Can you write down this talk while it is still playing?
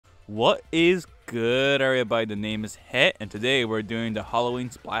What is good, everybody? The name is Het, and today we're doing the Halloween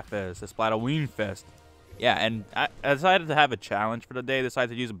Splatfest, the Splatoween Fest. Yeah, and I decided to have a challenge for the day. I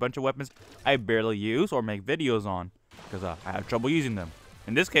decided to use a bunch of weapons I barely use or make videos on, because I have trouble using them.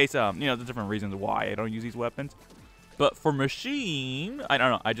 In this case, there's different reasons why I don't use these weapons. But for machine, I don't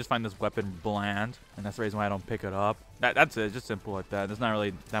know. I just find this weapon bland, and that's the reason why I don't pick it up. That's it. It's just simple like that. There's not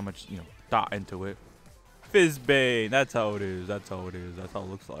really that much, thought into it. Fizzbane. That's how it is. That's how it is. That's how it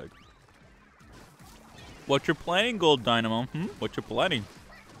looks like. What you're planning, Gold Dynamo? What you're planning?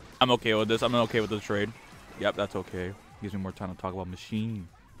 I'm okay with this. I'm okay with the trade. Yep, that's okay. Gives me more time to talk about machine.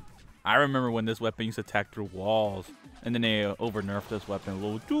 I remember when this weapon used to attack through walls, and then they over-nerfed this weapon a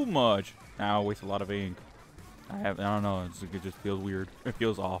little too much. Now I waste a lot of ink. I don't know. It just feels weird. It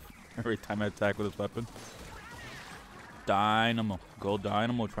feels off every time I attack with this weapon. Dynamo. Gold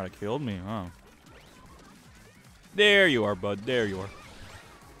Dynamo trying to kill me, huh? There you are, bud. There you are.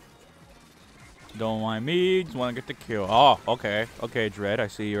 Don't mind me. Just want to get the kill. Oh, okay. Okay, Dread. I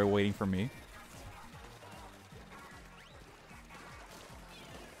see you're waiting for me.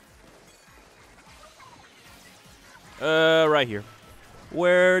 Right here.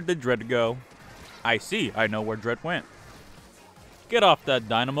 Where'd the Dread go? I see. I know where Dread went. Get off that,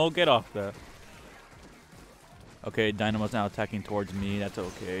 Dynamo. Get off that. Okay, Dynamo's now attacking towards me. That's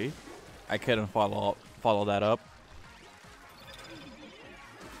okay. I couldn't follow that up.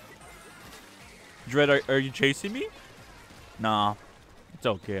 Dread, are you chasing me? Nah. It's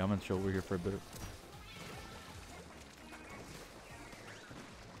okay. I'm gonna chill over here for a bit.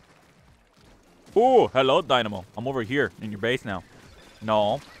 Oh, hello, Dynamo. I'm over here in your base now.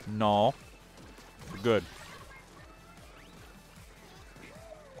 No. No. Good.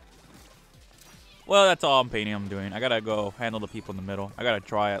 Well, that's all I'm doing. I gotta go handle the people in the middle. I gotta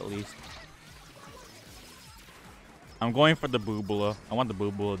try at least. I'm going for the Boobula. I want the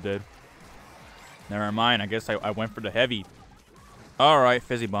Boobula dead. Never mind. I guess I went for the heavy. Alright,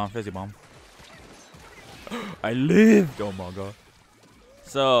 Fizzy Bomb, Fizzy Bomb. I lived! Oh my god.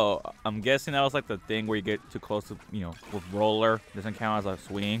 So, I'm guessing that was like the thing where you get too close to, with roller. Doesn't count as a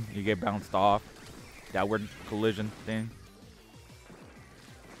swing. You get bounced off. That weird collision thing.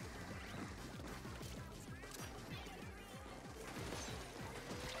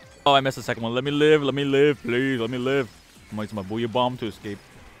 Oh, I missed the second one. Let me live, please. Let me live. I'm going to use my Booyah Bomb to escape.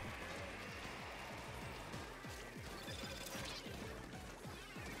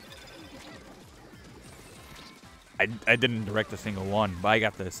 I didn't direct a single one, but I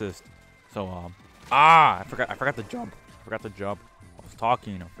got the assist. So, I forgot to jump. I forgot to jump. I was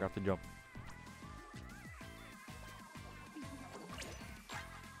talking, I forgot to jump.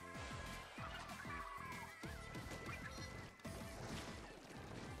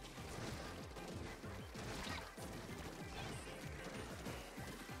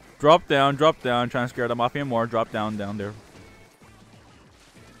 Drop down, trying to scare them off even more. Drop down there.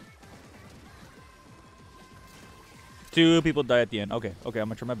 Two people die at the end. Okay, I'm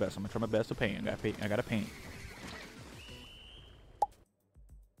gonna try my best. I'm gonna try my best to paint. I gotta paint.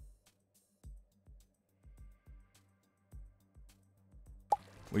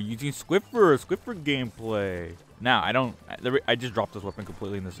 We're using Squiffer gameplay. Now, I just dropped this weapon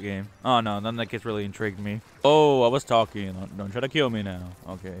completely in this game. Oh no, none of that gets really intrigued me. Oh, I was talking. Don't try to kill me now.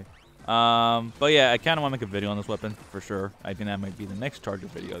 Okay. But yeah, I kind of want to make a video on this weapon for sure. I think that might be the next Charger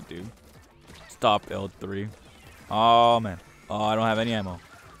video, dude. Stop L3. Oh man. Oh, I don't have any ammo.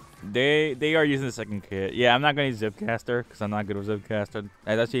 They are using the second kit. Yeah, I'm not gonna use Zipcaster because I'm not good with Zipcaster.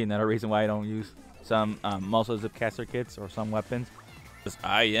 That's actually another reason why I don't use most of the Zipcaster kits or some weapons. Because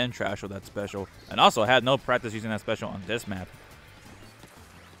I am trash with that special. And also, I had no practice using that special on this map.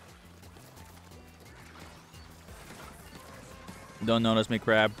 Don't notice me,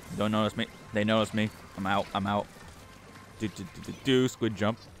 Crab. Don't notice me. They notice me. I'm out. Squid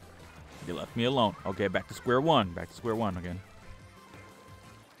jump. You left me alone. Okay, back to square one. Back to square one again.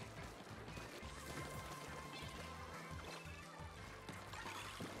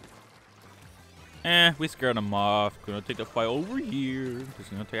 We scared them off. Gonna take the fight over here. Just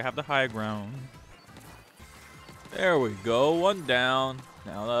have the high ground. There we go. One down.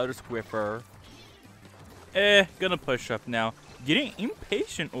 Now the other Squiffer. Gonna push up now. Getting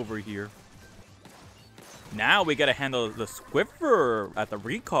impatient over here. Now we gotta handle the Squiffer at the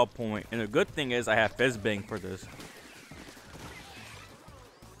recall point. And the good thing is I have Fizzbang for this.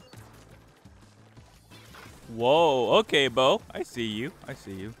 Whoa. Okay, Bo. I see you.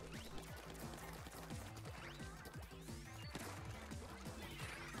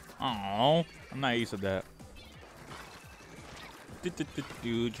 Oh, I'm not used to that.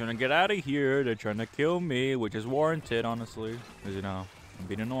 Trying to get out of here. They're trying to kill me, which is warranted, honestly. Because, I'm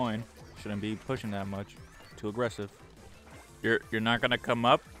being annoying. Shouldn't be pushing that much. Too aggressive. You're not gonna come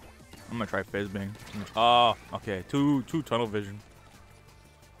up? I'm gonna try fizz bang. Oh, okay. Two tunnel vision.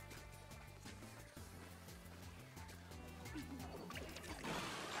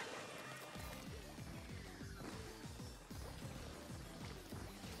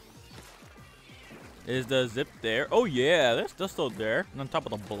 Is the zip there? Oh yeah, that's still there. And on top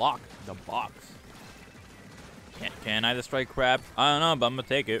of the block, the box. Can I destroy crab? I don't know, but I'm gonna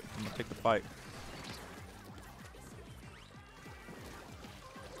take it. I'm gonna take the fight.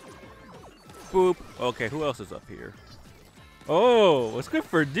 Boop. Okay, who else is up here? Oh,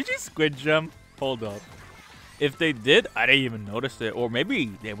 Squidford, did you squid jump? Hold up. If they did, I didn't even notice it. Or maybe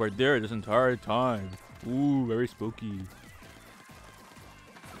they were there this entire time. Ooh, very spooky.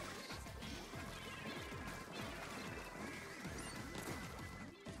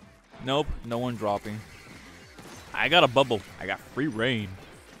 Nope, no one dropping. I got a bubble. I got free reign.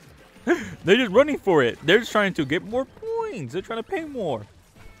 They're just running for it. They're just trying to get more points. They're trying to pay more.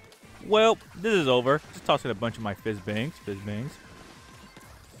 Well, this is over. Just tossing a bunch of my fizz bangs. Fizz bangs.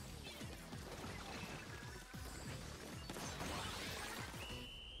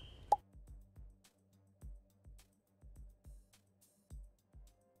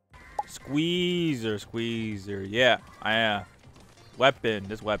 Squeezer. Yeah, weapon.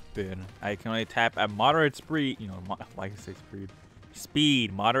 This weapon. I can only tap at moderate speed. You know, why do you say speed?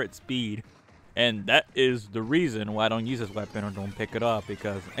 Speed. Moderate speed. And that is the reason why I don't use this weapon or don't pick it up,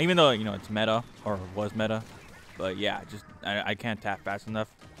 because even though, you know, it's meta or was meta, but yeah, just I can't tap fast enough.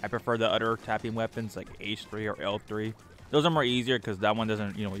 I prefer the other tapping weapons like H3 or L3. Those are more easier because that one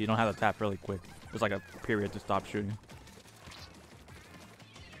doesn't, you know, you don't have to tap really quick. There's like a period to stop shooting.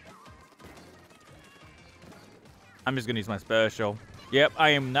 I'm just gonna use my special. Yep, I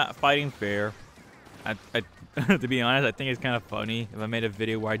am not fighting fair. To be honest, I think it's kind of funny if I made a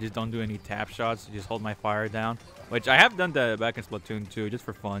video where I just don't do any tap shots, just hold my fire down. Which I have done that back in Splatoon 2, just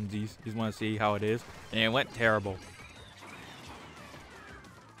for fun. Just want to see how it is. And it went terrible.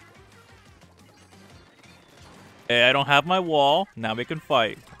 Hey, I don't have my wall. Now we can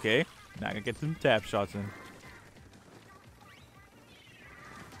fight, okay? Now I can get some tap shots in.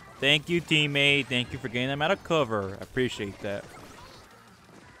 Thank you, teammate. Thank you for getting them out of cover. I appreciate that.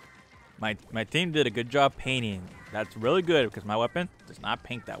 My team did a good job painting. That's really good because my weapon does not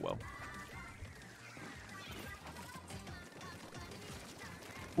paint that well.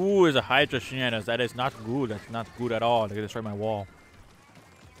 Ooh, there's a Hydra shenanigans. That is not good. That's not good at all. They're gonna destroy my wall.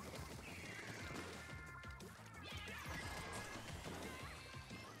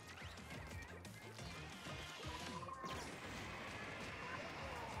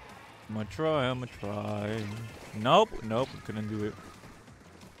 I'm gonna try. Nope, couldn't do it.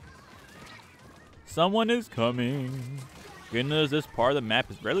 Someone is coming. Goodness, this part of the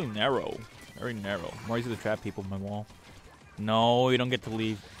map is really narrow. Very narrow. More easy to trap people on my wall. No, you don't get to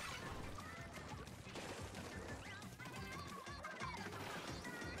leave.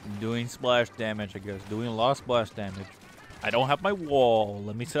 Doing splash damage, I guess. Doing a lot of splash damage. I don't have my wall.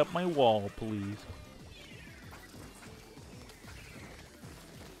 Let me set up my wall, please.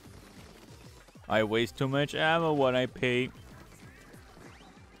 I waste too much ammo when I paint.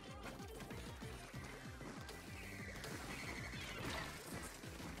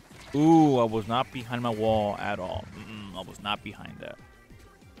 Ooh, I was not behind my wall at all. I was not behind that.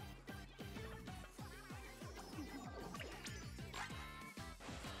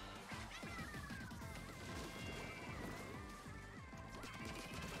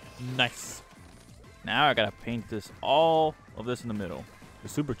 Nice. Now I gotta paint this, all of this in the middle. The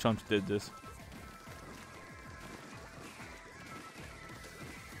Super Chumps did this.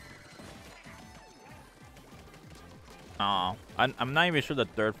 Oh, I'm not even sure the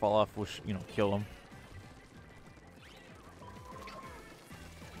third fall off will, you know, kill him.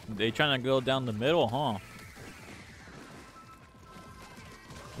 They trying to go down the middle, huh?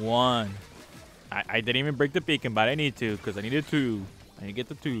 One. I didn't even break the beacon, but I need to, because I needed two. I need to get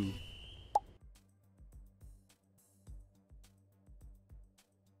the two.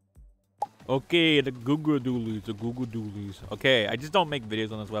 Okay, the Google Doolies. Okay, I just don't make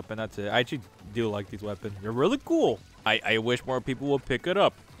videos on this weapon, that's it. I actually do like these weapons. They're really cool. I wish more people would pick it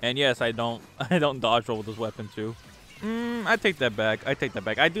up. And yes, I don't dodge roll with this weapon too. I take that back.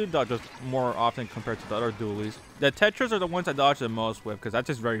 I do dodge this more often compared to the other dualies. The Tetras are the ones I dodge the most with, because that's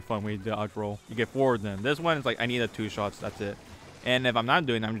just very fun when you dodge roll. You get 4 of them. This one is like, I need a 2 shots, that's it. And if I'm not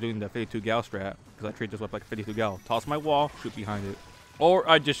doing that, I'm doing the 52 gal strat, because I treat this weapon like 52 gal. Toss my wall, shoot behind it. Or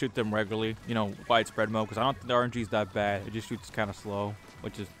I just shoot them regularly, you know, widespread mode, because I don't think the RNG is that bad. It just shoots kind of slow,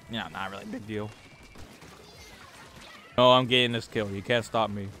 which is, you know, not really a big deal. Oh, I'm getting this kill. You can't stop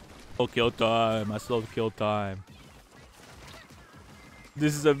me. Oh, kill time. I still have kill time.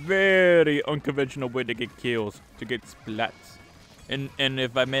 This is a very unconventional way to get kills, to get splats. And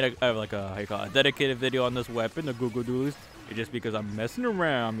if I made a dedicated video on this weapon, the Google Doolies, it's just because I'm messing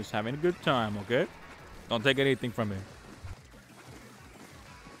around. I'm just having a good time, okay? Don't take anything from me.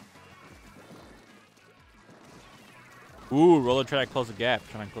 Ooh, roller try to close the gap.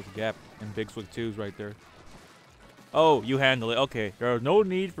 Trying to close the gap. And big swig 2's right there. Oh, you handle it. Okay, there's no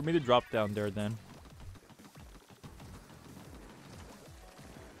need for me to drop down there then.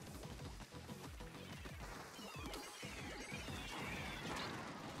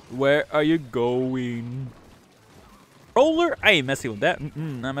 Where are you going? Roller? I ain't messing with that.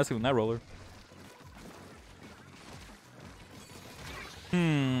 Not messing with that roller.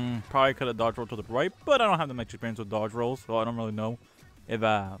 Probably could have dodge rolled to the right, but I don't have that much experience with dodge rolls, so I don't really know if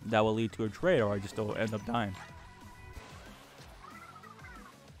that will lead to a trade or I just still end up dying.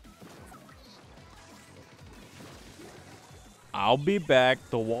 I'll be back.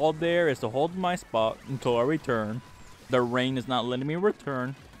 The wall there is to hold my spot until I return. The rain is not letting me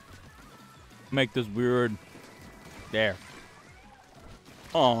return. Make this weird. There.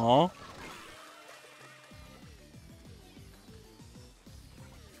 Aww.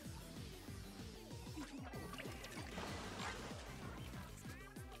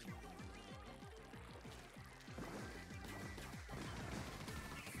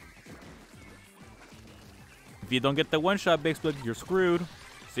 If you don't get the one-shot big split, you're screwed.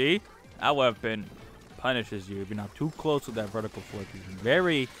 See? That weapon punishes you if you're not too close to that vertical flip. It's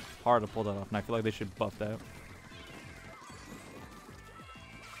very hard to pull that off, and I feel like they should buff that.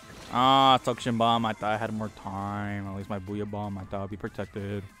 Ah, suction bomb. I thought I had more time. At least my booyah bomb, I thought I'd be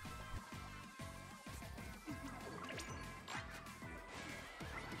protected.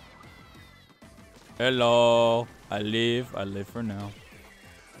 Hello. I live for now.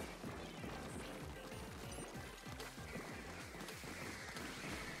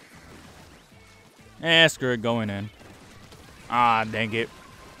 Screw it, going in. Ah, dang it.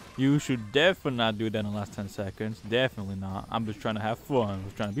 You should definitely not do that in the last 10 seconds. Definitely not. I'm just trying to have fun. I'm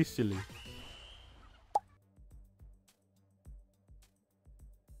just trying to be silly.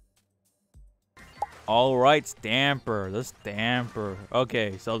 Alright, Stamper. The Stamper.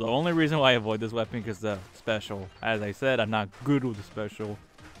 Okay, so the only reason why I avoid this weapon is the special. As I said, I'm not good with the special.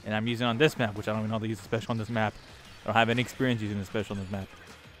 And I'm using it on this map, which I don't even know how to use the special on this map. I don't have any experience using the special on this map.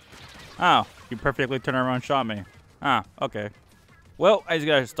 Oh, you perfectly turned around and shot me. Ah, okay. Well, I just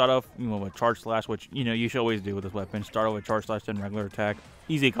gotta start off with charge slash, which, you should always do with this weapon. Start off with charge slash, then regular attack.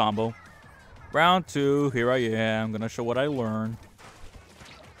 Easy combo. Round 2, here I am. Gonna show what I learned.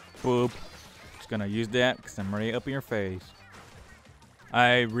 Boop. Just gonna use that because I'm already up in your face.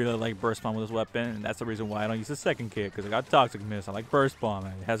 I really like Burst Bomb with this weapon, and that's the reason why I don't use the second kit, because I got Toxic Mist. I like Burst Bomb.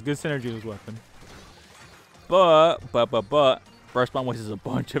 It has good synergy with this weapon. But, Burst Bomb wastes a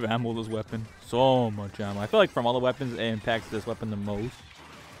bunch of ammo with this weapon. So much ammo. I feel like from all the weapons, it impacts this weapon the most.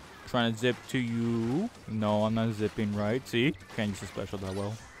 Trying to zip to you. No, I'm not zipping right. See? Can't use the special that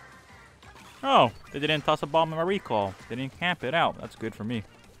well. Oh, they didn't toss a bomb in my recall. They didn't camp it out. That's good for me.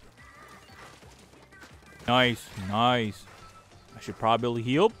 Nice, nice. I should probably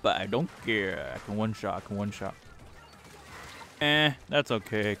heal, but I don't care. I can one-shot, that's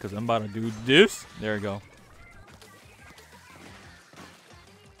okay, because I'm about to do this. There we go.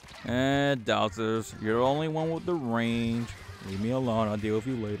 Dowsers, you're the only one with the range. Leave me alone. I'll deal with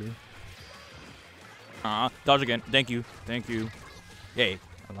you later. Dodge again. Thank you. Thank you. Yay.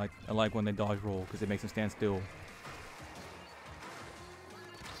 I like when they dodge roll because it makes them stand still.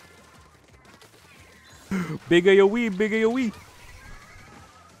 Big AoE, big AoE.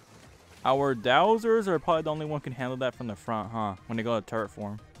 Our Dowsers are probably the only one who can handle that from the front, huh? When they go to turret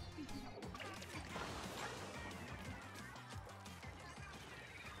form.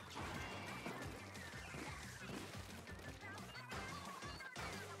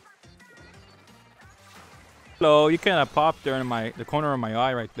 Hello, you kind of popped there in the corner of my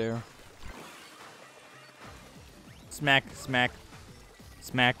eye right there. Smack, smack,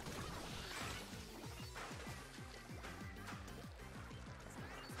 smack.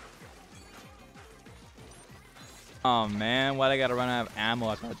 Oh man, why'd I gotta run out of ammo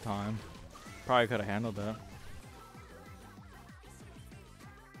at that time? Probably could have handled that.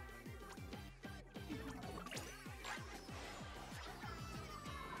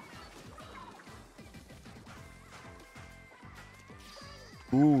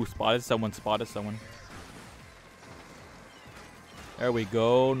 Ooh, spotted someone, spotted someone. There we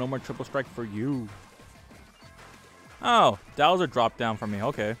go. No more triple strike for you. Oh, Dowser dropped down for me.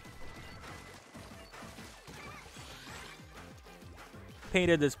 Okay.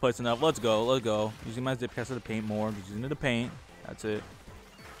 painted this place enough. Let's go. Let's go. Using my zip caster to paint more. Just using it to paint. That's it.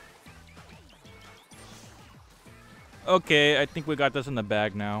 Okay, I think we got this in the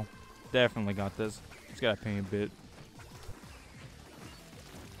bag now. Definitely got this. Just gotta paint a bit.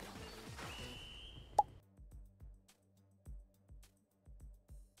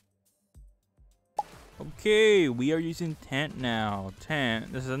 Okay, we are using tent now.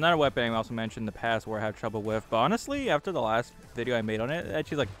 Tent. This is another weapon I also mentioned in the past where I had trouble with. But honestly, after the last video I made on it,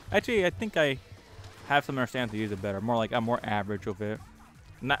 actually, I think I have some understanding to use it better. More like I'm more average with it.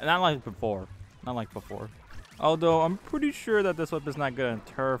 Not like before. Not like before. Although I'm pretty sure that this weapon's not good in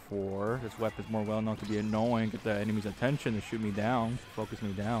turf war. This weapon's more well known to be annoying, get the enemy's attention to shoot me down, focus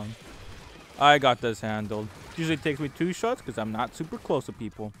me down. I got this handled. Usually takes me 2 shots because I'm not super close to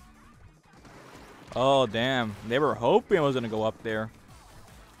people. Oh, damn. They were hoping I was going to go up there.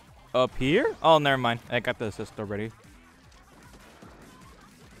 Up here? Oh, never mind. I got the assist already.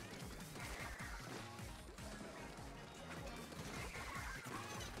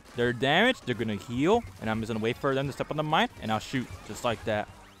 They're damaged. They're going to heal. And I'm just going to wait for them to step on the mine. And I'll shoot just like that.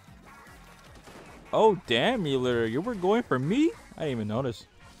 Oh, damn, you were going for me? I didn't even notice.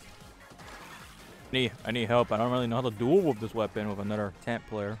 I need help. I don't really know how to duel with this weapon with another tent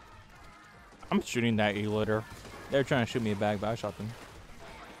player. I'm shooting that e-litter. They're trying to shoot me back, but I shot them.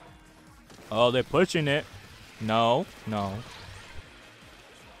 Oh, they're pushing it. No.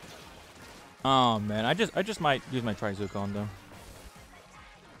 Oh man, I just might use my Trizuka on them.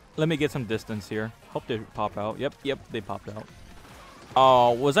 Let me get some distance here. Hope they pop out. Yep, they popped out.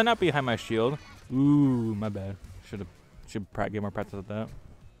 Oh, was I not behind my shield? Ooh, my bad. Should get more practice at that.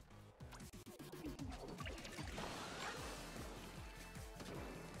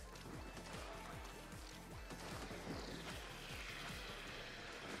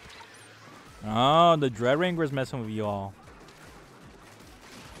 Oh, the Dread Ranger's messing with y'all.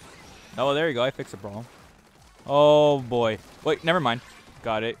 Oh, there you go. I fixed the problem. Oh, boy. Wait, never mind.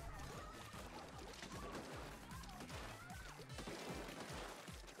 Got it.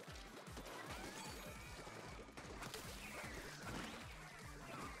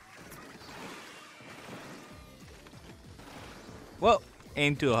 Well,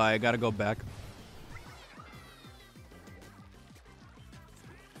 aim too high. I gotta go back.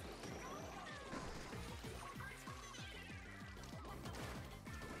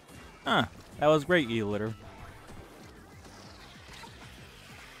 Huh. That was great, E-litter.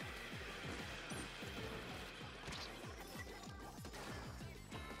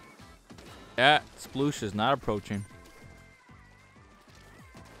 Yeah, Sploosh is not approaching.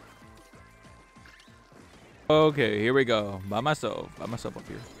 Okay, here we go. By myself up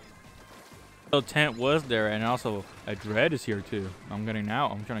here. So tent was there, and also a dread is here too. I'm getting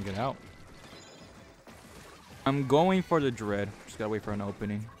out. I'm trying to get out. I'm going for the dread. Just gotta wait for an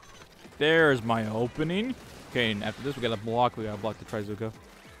opening. There's my opening. Okay, and after this we gotta block the Trizuka.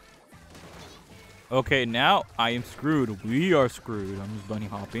 Okay, now I am screwed. We are screwed. I'm just bunny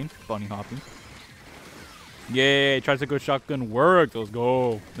hopping. Yay, Trizuka shotgun worked. Let's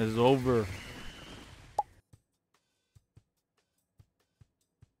go. This is over.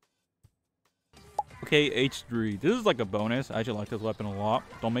 Okay, H3. This is like a bonus. I actually like this weapon a lot.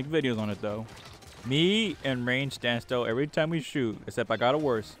 Don't make videos on it though. Me and range stand still every time we shoot, except I got it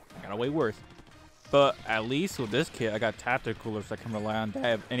worse. I got it way worse. But at least with this kit, I got tactical coolers I can rely on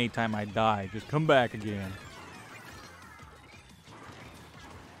that anytime I die. Just come back again.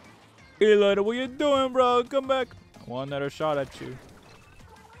 E-litter, what you doing, bro? Come back. I want another shot at you.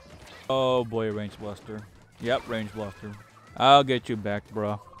 Oh boy, range blaster. Yep, range blaster. I'll get you back,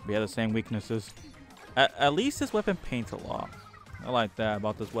 bro. We have the same weaknesses. At least this weapon paints a lot. I like that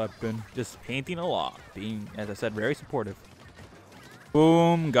about this weapon. Just painting a lot. Being, as I said, very supportive.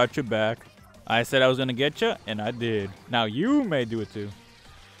 Boom, got you back. I said I was going to get you, and I did. Now you may do it too.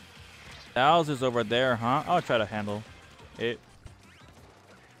 Owls is over there, huh? I'll try to handle it.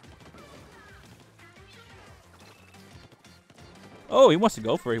 Oh, he wants to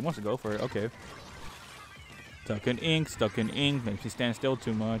go for it. Okay. Stuck in ink. Makes me stand still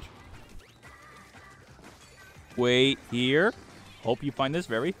too much. Wait here. Hope you find this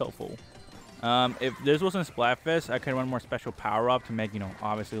very helpful. If this wasn't Splatfest, I could run more special power up to make,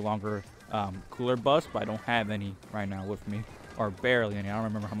 obviously longer cooler busts, but I don't have any right now with me, or barely any. I don't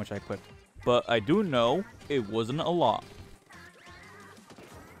remember how much I equipped, but I do know it wasn't a lot.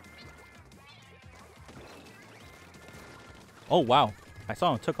 Oh wow, I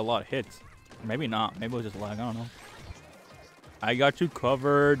saw him took a lot of hits. Maybe not. Maybe it was just lag. I don't know. I got you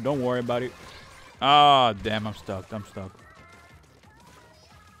covered. Don't worry about it. Ah, damn, I'm stuck.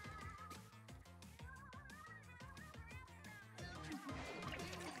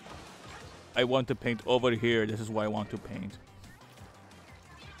 I want to paint over here. This is what I want to paint.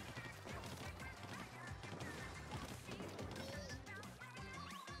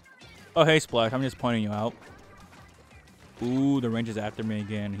 Oh, hey, Splash. I'm just pointing you out. Ooh, the range is after me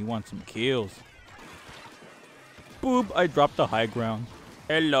again. He wants some kills. Boop. I dropped the high ground.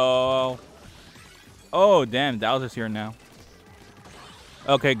 Hello. Oh, damn. Dowser's here now.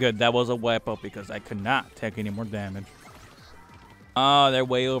 Okay, good. That was a wipe up because I could not take any more damage. Oh, they're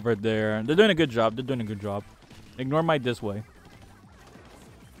way over there. They're doing a good job. They're doing a good job. Ignore my this way.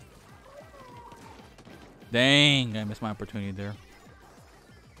 Dang, I missed my opportunity there.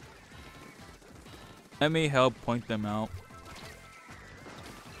 Let me help point them out.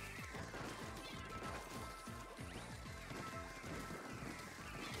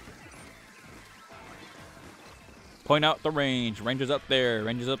 Point out the range. Range is up there.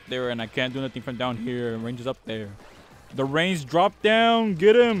 Range is up there, and I can't do nothing from down here. Range is up there. The range dropped down.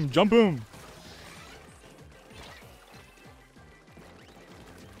 Get him. Jump him.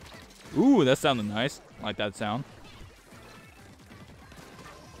 Ooh, that sounded nice. I like that sound.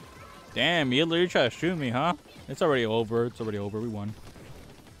 Damn, you literally tried to shoot me, huh? It's already over. It's already over. We won.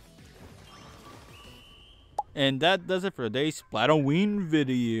 And that does it for today's Splatoween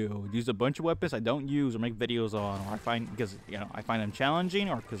video. Use a bunch of weapons I don't use or make videos on, or I find because I find them challenging,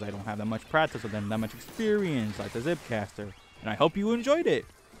 or because I don't have that much practice or that much experience, like the Zipcaster. And I hope you enjoyed it.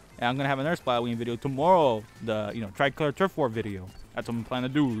 And I'm gonna have another Splatoween video tomorrow, the Tricolor Turf War video. That's what I'm planning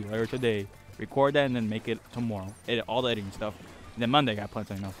to do later today. Record that and then make it tomorrow. Edit all the editing stuff. And then Monday I got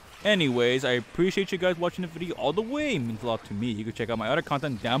plenty enough. Anyways, I appreciate you guys watching the video all the way. It means a lot to me. You can check out my other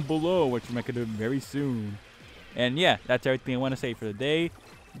content down below, which I'm gonna do very soon. And yeah, that's everything I want to say for the day.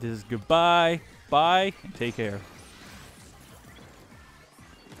 This is goodbye, bye, and take care.